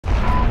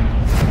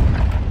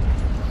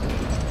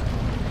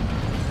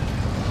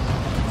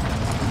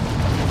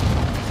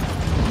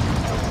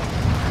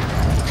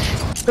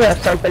We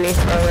have company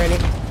already.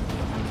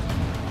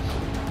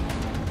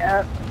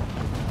 Yep.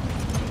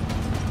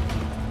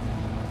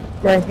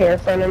 Right here in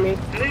front of me.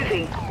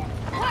 Moving.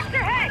 Watch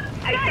your head!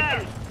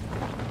 I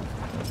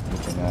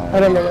I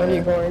don't know where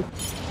he's going.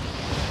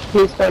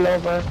 He's going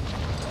over.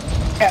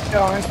 kept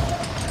going.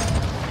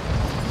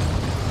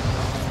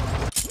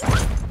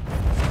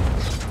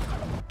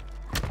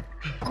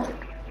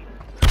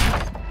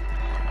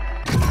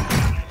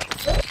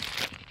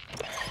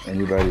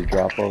 Anybody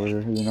drop over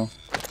here, you know?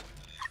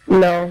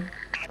 No.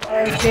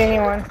 I don't see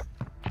anyone.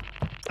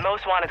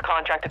 Most wanted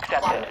contract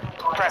accepted.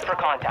 Prep for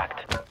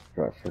contact.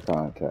 Prep for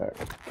contact.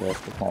 Prep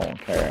for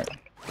contact.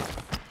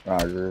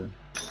 Roger.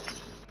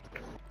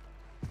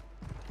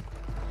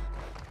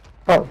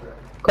 Oh.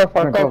 Go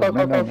for it. No,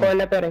 Go in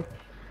the building.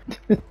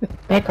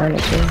 Back on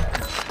it, too.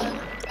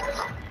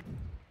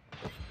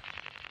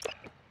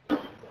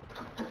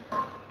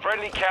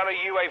 Friendly counter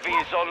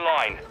UAV is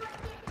online.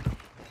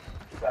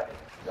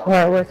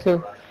 Alright, where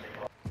to?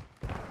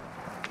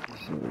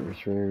 So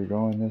which way are we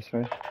going? This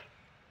way?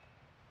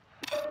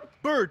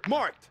 Bird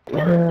marked.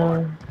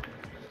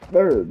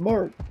 Bird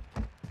mark.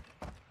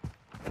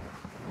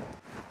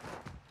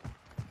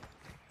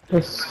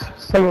 There's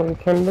someone we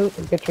can loot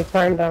and get your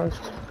time down.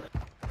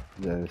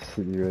 Yeah, the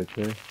city right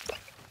there.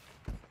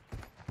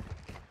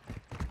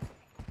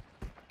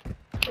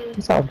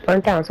 It's all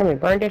burnt down. Somebody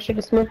burned that shit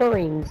to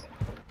smithereens.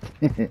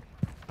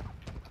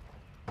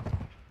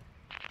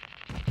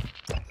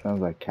 Sounds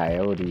like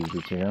coyotes,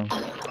 did you know?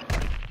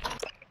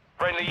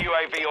 Friendly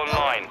UAV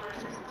online.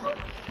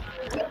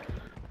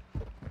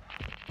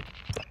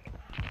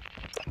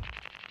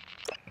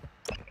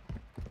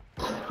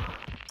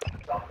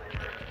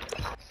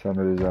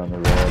 Somebody's on the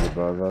road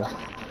above us.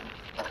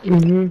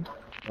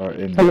 Or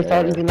in Someone's the air.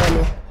 already behind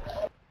me.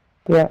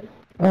 Yeah.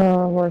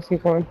 Where's he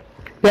going?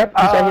 Yep,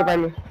 he's right here by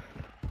me.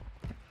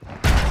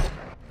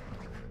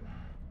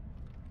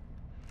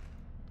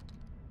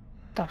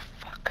 The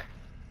fuck?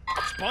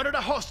 Spotted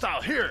a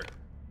hostile here.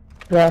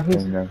 Yeah, he's.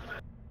 And,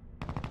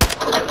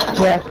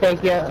 Yeah,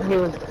 thank you. He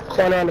was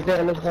going on the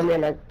building looking for me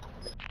and I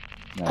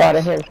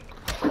spotted him.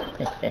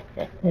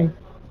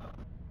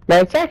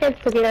 9 seconds.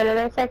 Took it under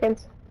 9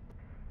 seconds.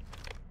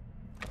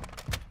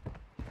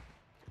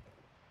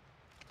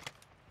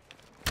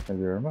 Thank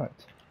you very much.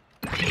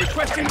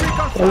 Requesting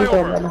recon There you go,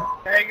 flyover. brother.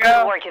 There you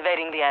go. Work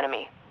evading the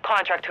enemy.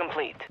 Contract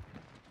complete.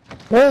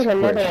 There's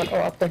another one. Oh,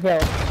 up the hill.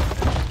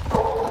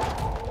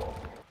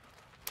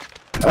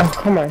 Oh,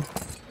 come on.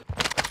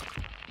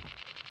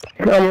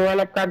 I'm gonna run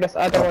up, grab this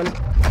other one.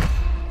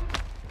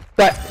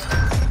 What?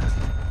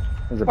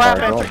 There's a What bar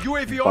happened? dog.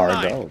 UAV Bar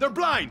online. dog. They're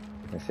blind.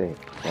 Let's see.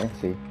 Let's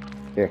see.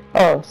 Here.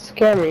 Oh,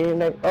 scare me.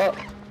 Like, oh,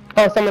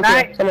 someone's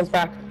here. Someone's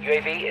back.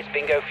 UAV is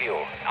bingo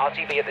fuel.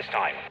 RTB at this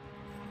time.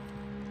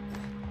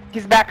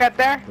 He's back up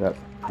there? Yep.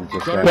 He's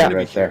just Got right, enemy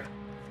right there. here.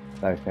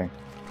 Nice thing.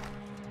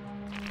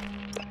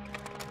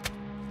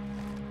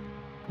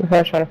 He's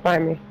probably trying to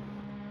find me.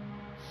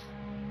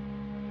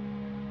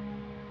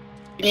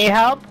 You need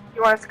help?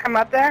 You want us to come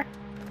up there?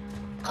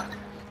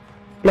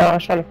 No, I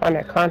was trying to find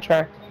that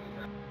contract.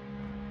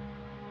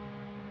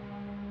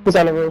 He's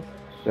on the roof.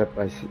 Yep,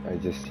 I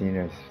just seen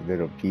his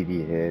little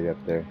beady head up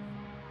there.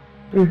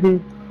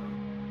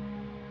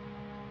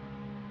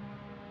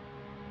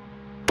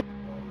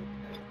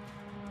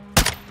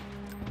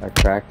 I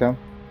cracked him.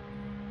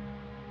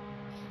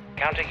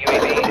 Counter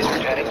UAV is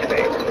returning to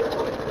base.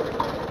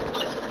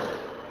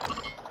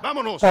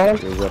 Vámonos.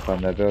 He He was up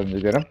on that building.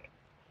 You get him?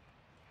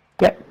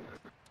 Yep.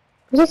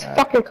 Where's this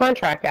fucking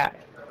contract at?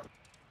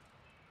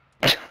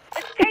 Let's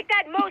take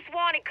that most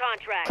wanted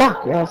contract.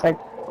 Fuck, yeah, I was like,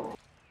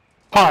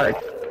 hard.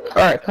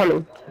 Alright,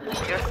 coming.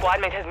 Your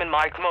squad mate has been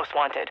marked most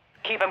wanted.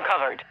 Keep him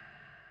covered.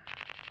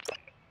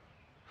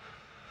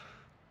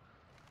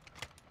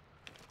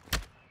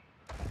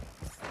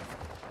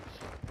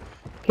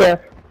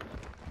 Here.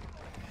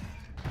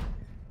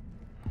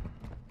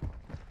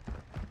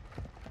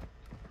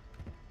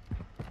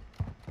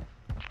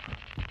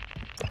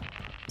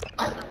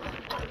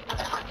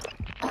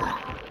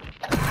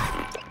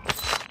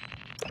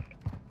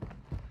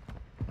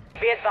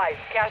 Be advised,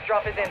 cash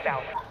drop is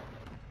inbound.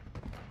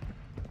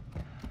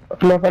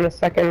 I'm up on the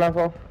second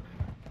level.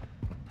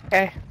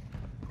 Okay.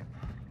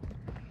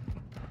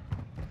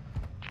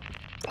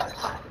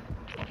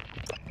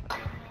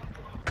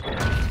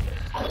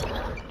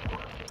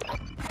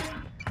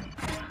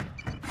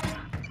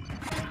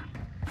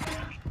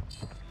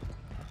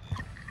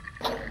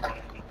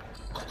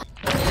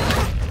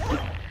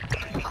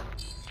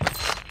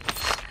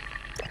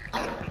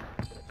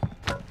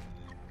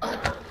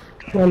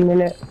 One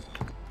minute.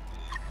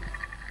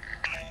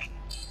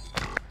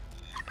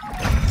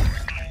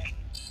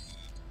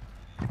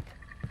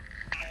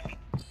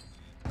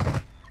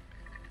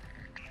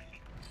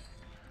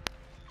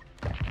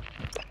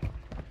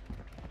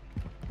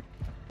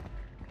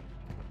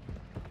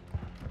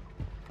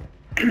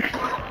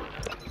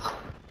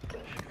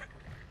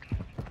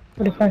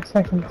 Forty-five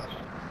seconds.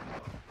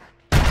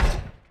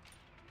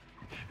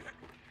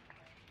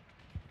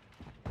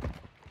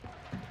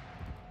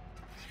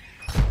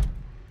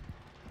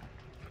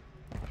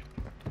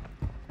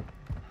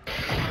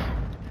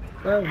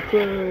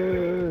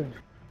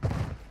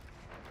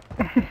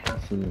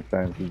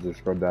 Sometimes he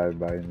just go dive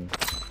by me.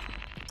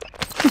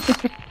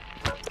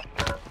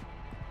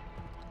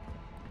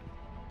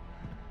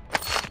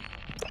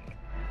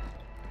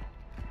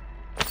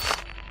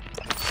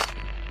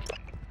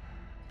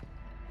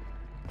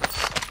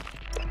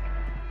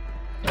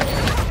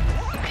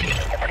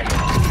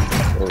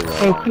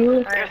 Thank you.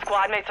 Your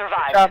squad mate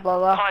survived. Good job,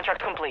 Lola.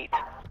 Contract complete.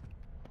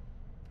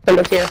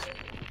 Somebody's here.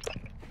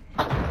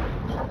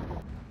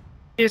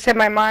 You just hit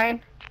my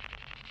mine?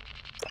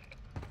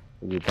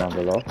 Is he down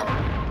below?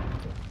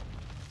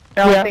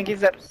 No, I Yeah. think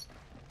he's up.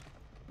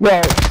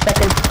 Well,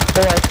 second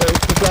floor, I think.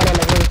 He's not on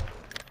the roof.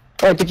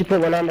 Or did you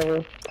put one on the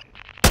roof?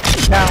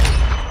 No.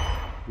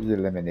 He's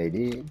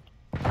eliminated.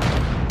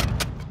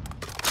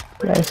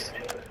 Nice.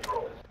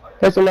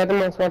 There's another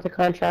most wanted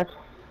contract.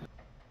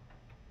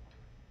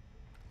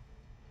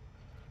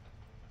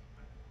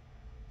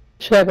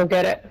 Should I go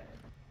get it?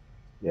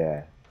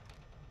 Yeah.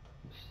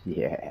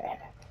 Yeah.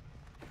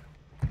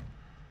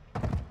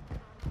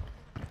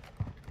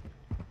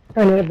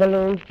 I need a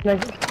balloon.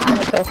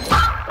 Myself.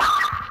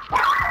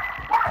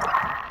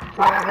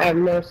 I have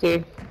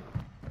mercy.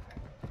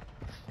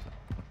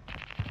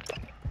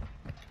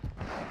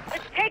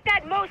 Let's take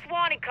that most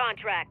wanted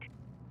contract.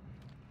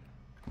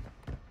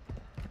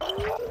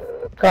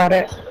 Got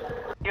it.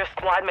 Your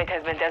squad mate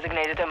has been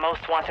designated a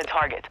most wanted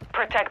target.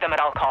 Protect them at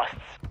all costs.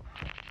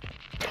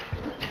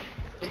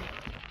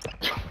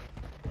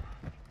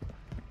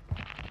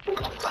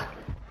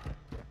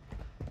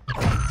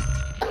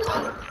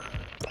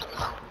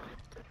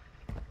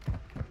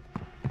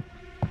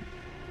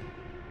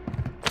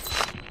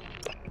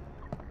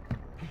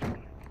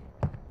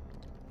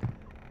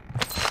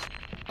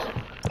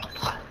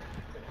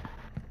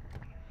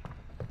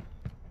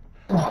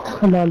 Oh,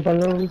 come on,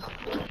 balloons.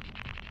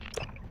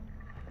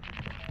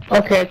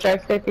 Okay,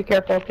 drive safe, be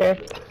careful, okay?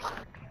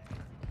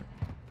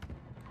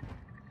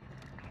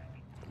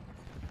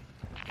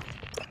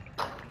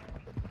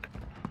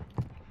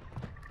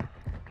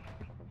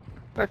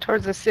 Go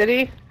towards the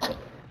city.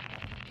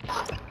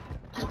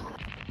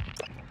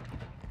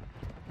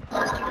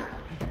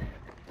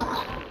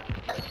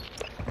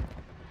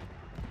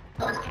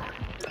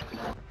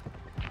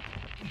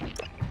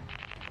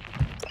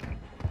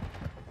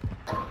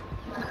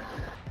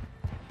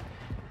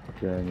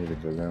 Okay, I need a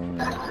balloon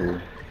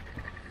too.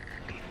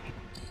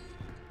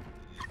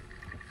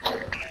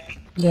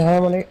 Yeah, I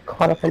don't want to get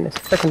caught up in this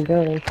freaking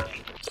building.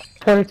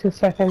 22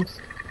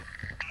 seconds.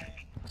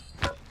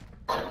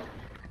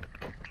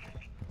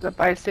 The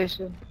buy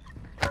station.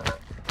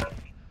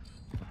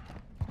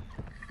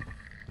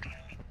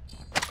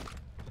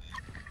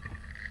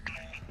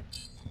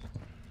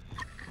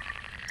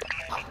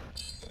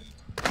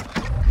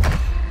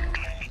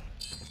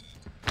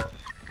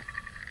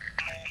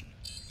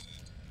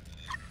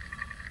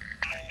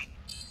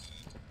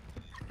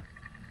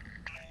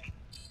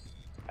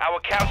 Our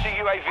counter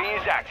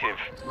UAV is active.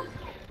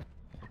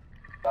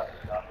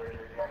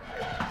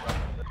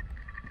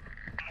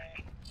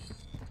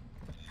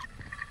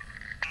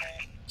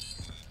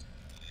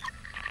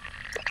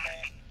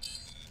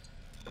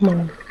 Come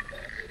on.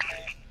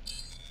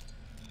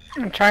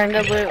 I'm trying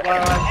to loot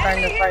while I'm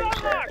trying to fight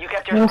shit. You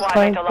kept your That's squad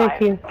fine, mate alive.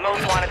 thank you.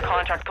 Most wanted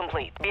contract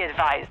complete. Be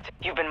advised,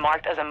 you've been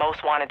marked as a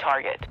most wanted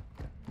target.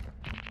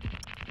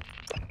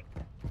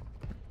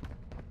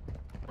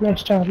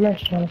 Nice job,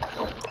 nice job.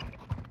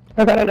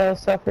 I got another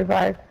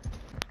self-revive.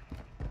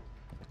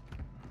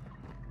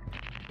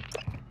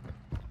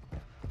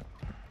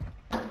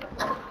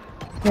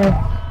 Yeah.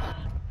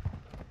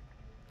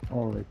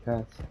 Holy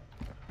cats.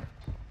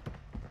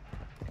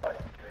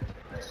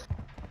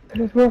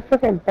 There's more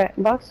freaking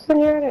boxes in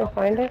here, I didn't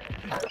find it.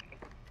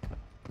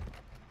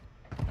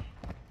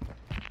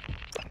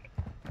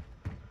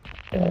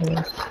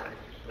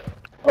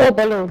 Oh,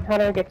 balloon, how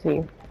do I get to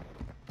you?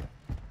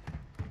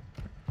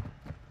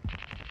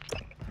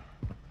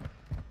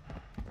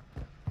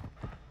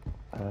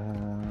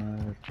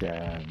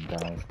 Yeah, I'm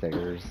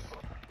downstairs.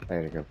 I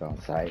gotta go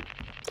outside.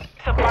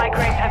 Supply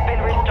crates have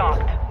been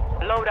restocked.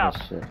 Load up.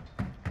 Oh, shit.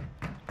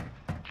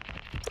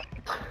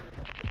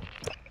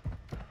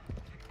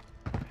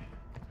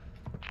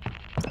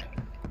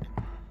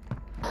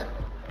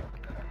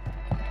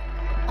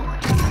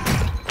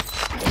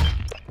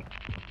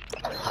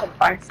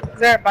 Is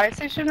there a buy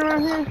station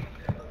around here?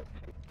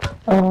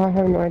 Oh, I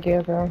have no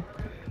idea, bro.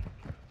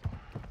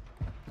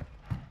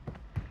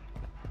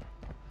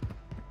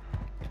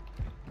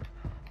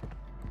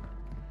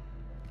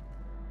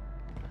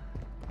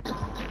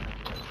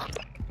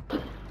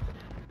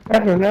 I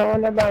do not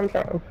want to bomb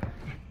drone.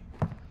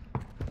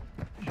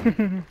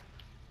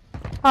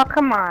 Oh,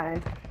 come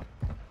on.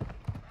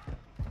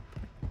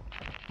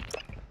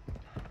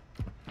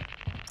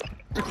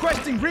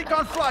 Requesting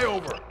recon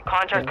flyover.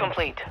 Contract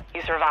complete.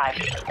 You survived.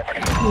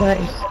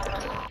 Nice.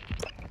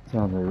 It's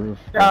on the roof.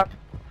 Drop.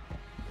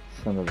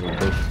 Son of a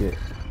biscuit.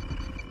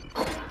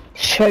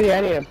 Shit, yeah,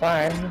 I need to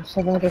buy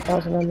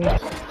 700,000 on me.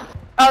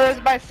 Oh, there's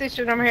a buy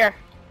station over here.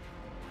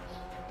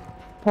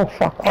 Oh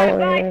fuck, all the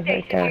way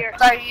right there.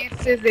 By you,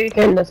 Susie.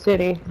 In the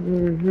city.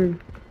 Mm-hmm.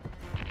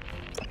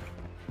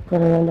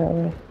 Going around that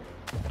way.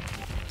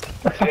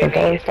 A fucking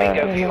throwing star. I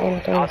don't know what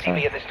a throwing star.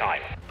 at this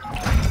time.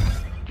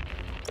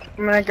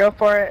 I'm gonna go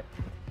for it.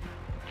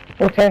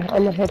 Okay,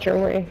 I'm gonna hit your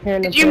way here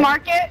in the Did you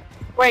mark it?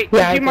 Wait,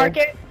 Yeah, did you I mark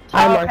did. it?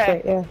 I Oh, marked okay.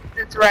 it, yeah.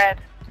 It's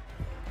red.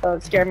 Oh,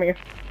 it scared me.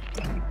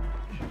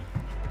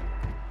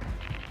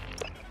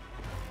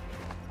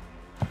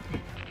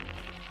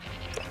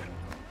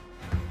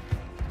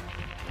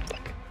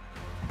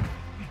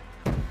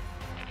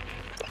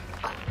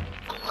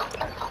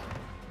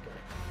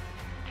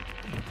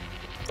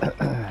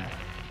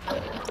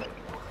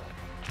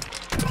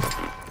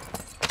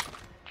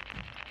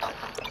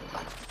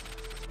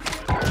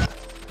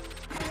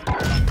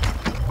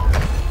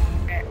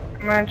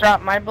 I'm gonna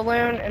drop my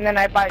balloon, and then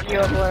I bought you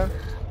a balloon.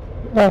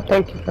 Oh,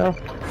 thank you, girl.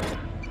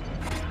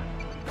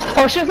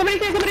 Oh shit,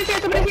 somebody's here, somebody's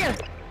here, somebody's here!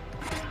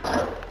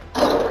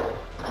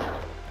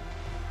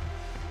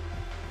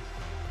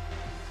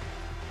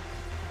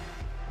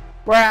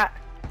 Where at?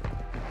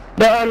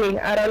 They're on me,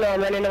 I don't know,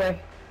 I'm running away.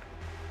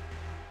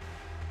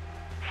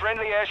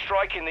 Friendly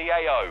airstrike in the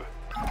AO.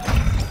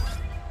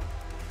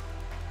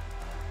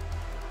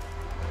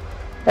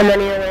 I'm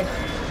running away.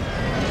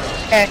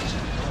 Okay.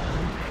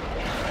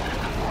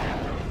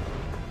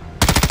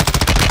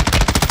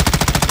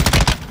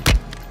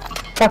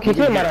 Fuck, you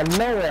came out of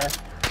nowhere.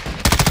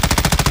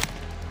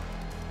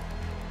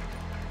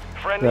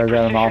 Friendly Yeah, I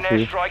got him off precision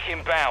you. airstrike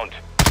inbound.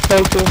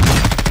 Thank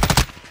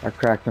you. I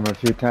cracked him a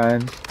few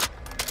times.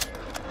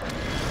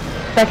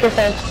 Check your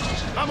face.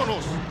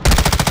 Vámonos.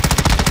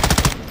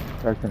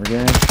 Cracked him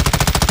again.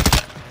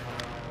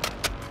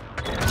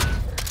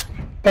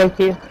 Thank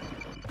you.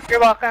 You're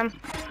welcome.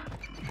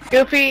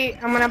 Goofy,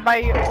 I'm gonna buy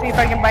you. See if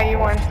I can buy you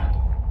one.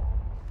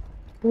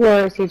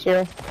 Where is he,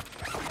 Jill?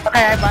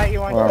 Okay, I bought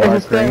you one. Well, Is our he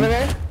still over thing.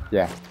 there?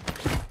 Yeah.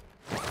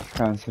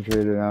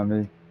 Concentrated on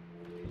me.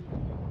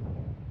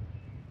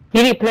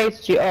 You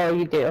replaced you. Oh,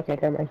 you did. Okay,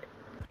 never mind.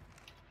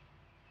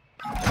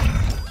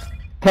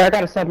 Hey, I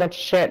gotta sell a bunch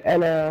of shit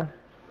and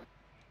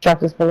drop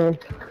this balloon.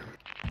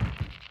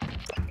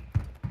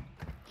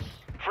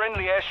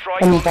 Friendly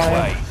airstrike I'm on the fine.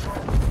 way.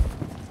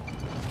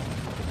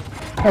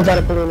 I bought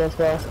a balloon as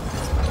well.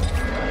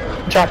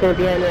 Drop it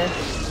behind there.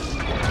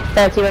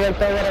 Fancy with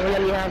throw whatever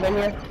gun you have in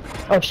here.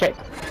 Oh shit.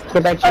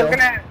 Get back, I Jill. was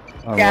gonna.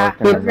 I'm Yeah,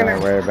 working I was my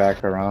gonna. way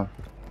back around.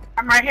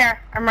 I'm right here.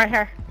 I'm right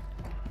here.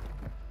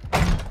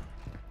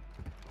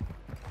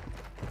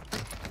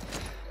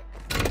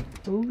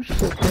 Oh shit,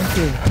 thank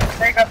you.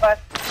 There you go, bud.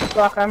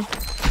 Welcome.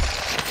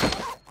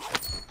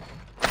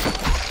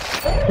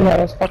 Yeah,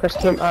 those fuckers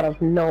came out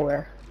of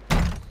nowhere.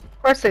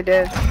 Of course they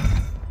did.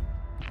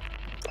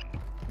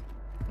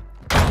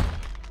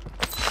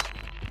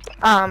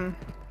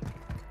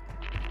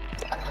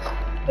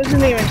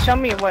 Doesn't even show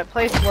me what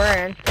place we're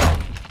in.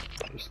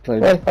 Just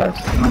played. Wait first.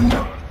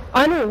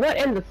 I know, what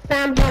in the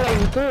Sam hell are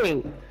you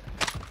doing?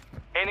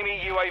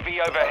 Enemy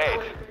UAV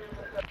overhead.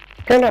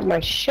 Turn up my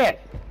shit.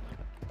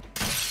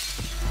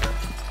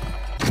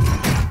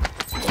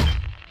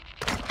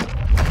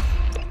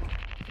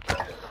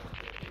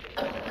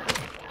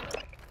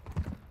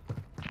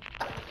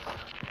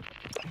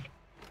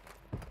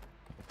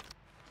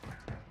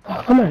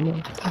 Oh, come on,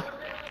 man.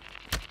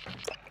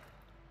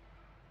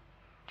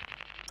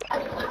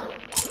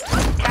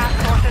 Task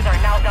forces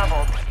are now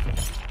doubled.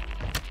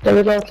 There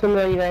we go, 2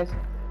 million, you guys.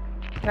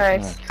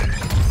 Nice.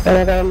 And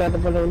I got another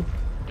balloon.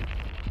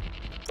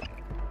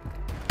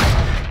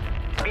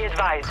 Be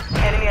advised,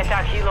 enemy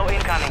attack helo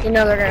incoming. You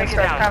know they're gonna Take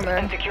it start down coming.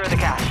 and secure the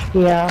cache.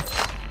 Yeah.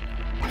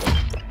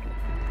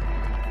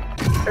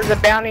 There's a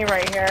bounty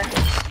right here.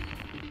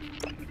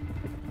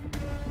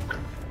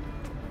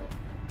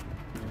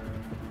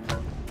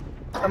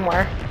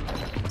 Somewhere.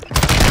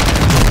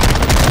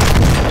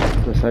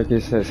 Just like you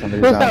said,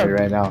 somebody's Who's on that? me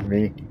right now.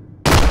 Me.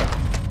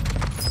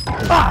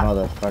 This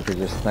motherfucker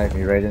just sniped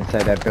me right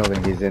inside that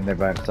building. He's in there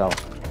by himself.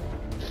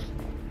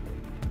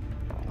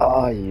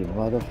 Oh, you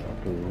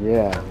motherfucker.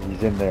 Yeah,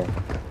 he's in there.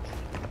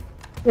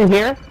 In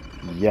here?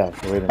 Yeah,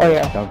 wait a minute. Oh,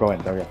 yeah. Don't go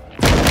in, don't go in.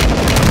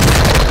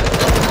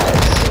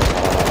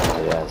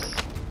 Yes.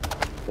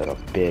 Little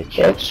bitch.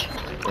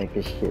 Bitch. Take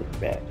this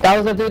shit back. That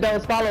was the dude that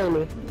was following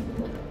me.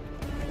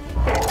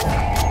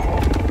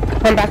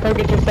 Come back and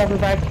get yourself a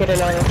vibe kit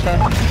and all that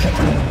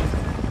stuff.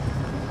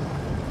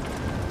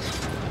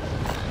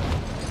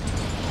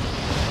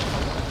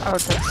 Oh,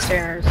 it's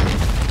upstairs.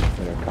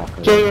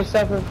 Get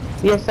yourself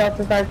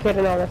a vibe kit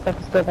and all that stuff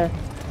is still there.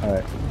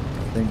 Alright.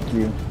 Thank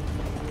you.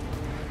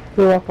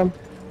 You're welcome.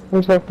 I'm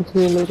just gonna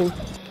continue looting.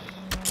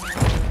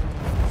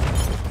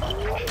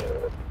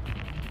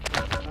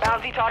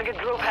 Bounty target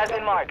group has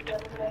been marked.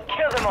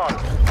 Kill them all.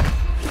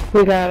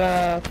 We got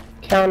a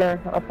counter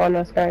up on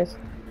us, guys.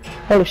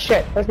 Holy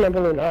shit, where's my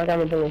balloon? Oh, I got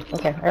my balloon.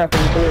 Okay, I got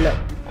my balloon up.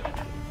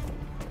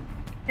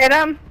 Hit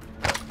him!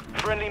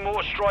 Friendly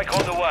mortar strike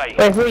on the way.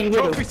 Wait, who are you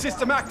hitting? Trophy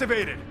system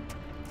activated.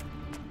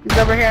 He's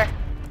over here.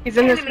 He's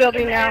in this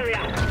building now.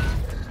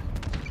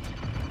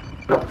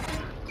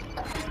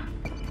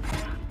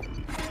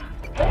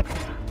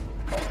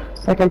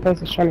 Second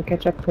place is trying to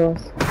catch up to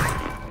us.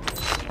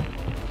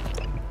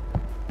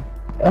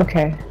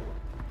 Okay.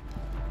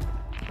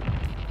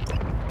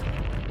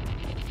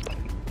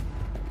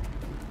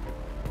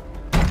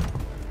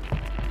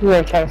 He's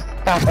gonna try to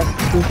stop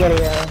us from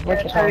getting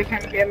what's He's gonna try to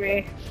come get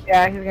me.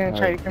 Yeah, he's gonna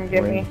try to come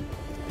get me.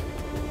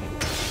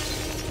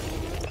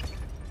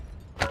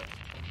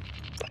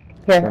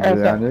 Here,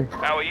 Under?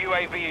 Our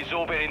UAV is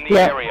orbiting the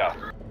area.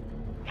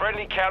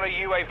 Friendly counter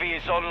UAV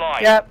is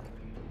online. Yep.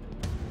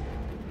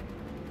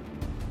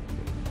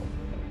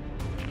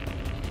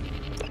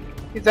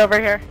 He's over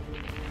here.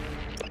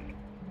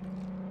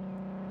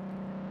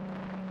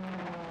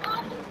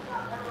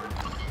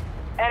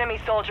 Enemy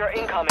soldier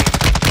incoming.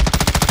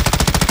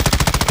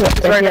 Yep, He's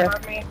they're right here.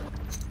 above me.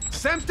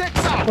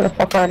 Semtex out! Where the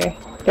fuck are they?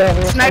 They're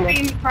over here somewhere.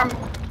 Sniping from.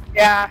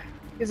 Yeah,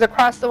 he's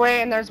across the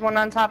way, and there's one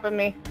on top of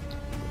me.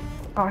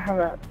 Oh, I have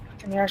a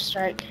fucking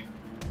airstrike.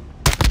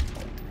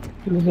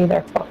 Me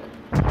neither, fuck.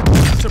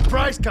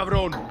 Surprise,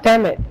 cabron!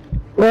 Damn it.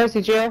 Where is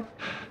he, Jill?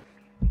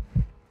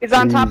 He's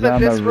on top of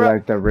this road.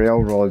 Like the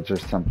railroads or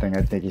something.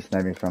 I think he's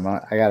sniping from. I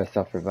got a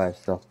self-revive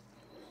still.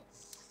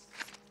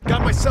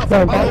 Got myself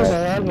No, a Bubba's bubble.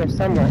 around here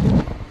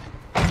somewhere.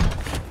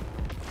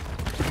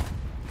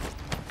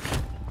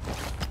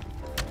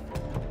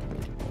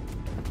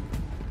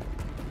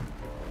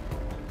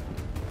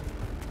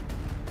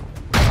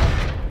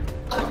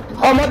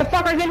 Oh,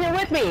 motherfucker's in here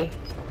with me!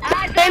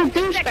 Same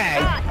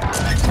douchebag!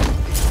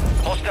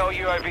 Hostile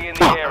UAV in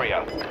the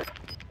area.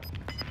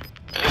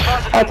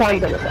 I'll tell him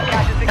to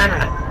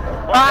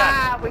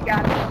Ah, we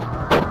got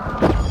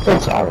it.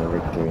 It's our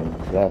victory.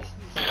 Yes.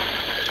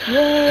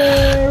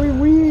 Yay!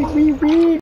 We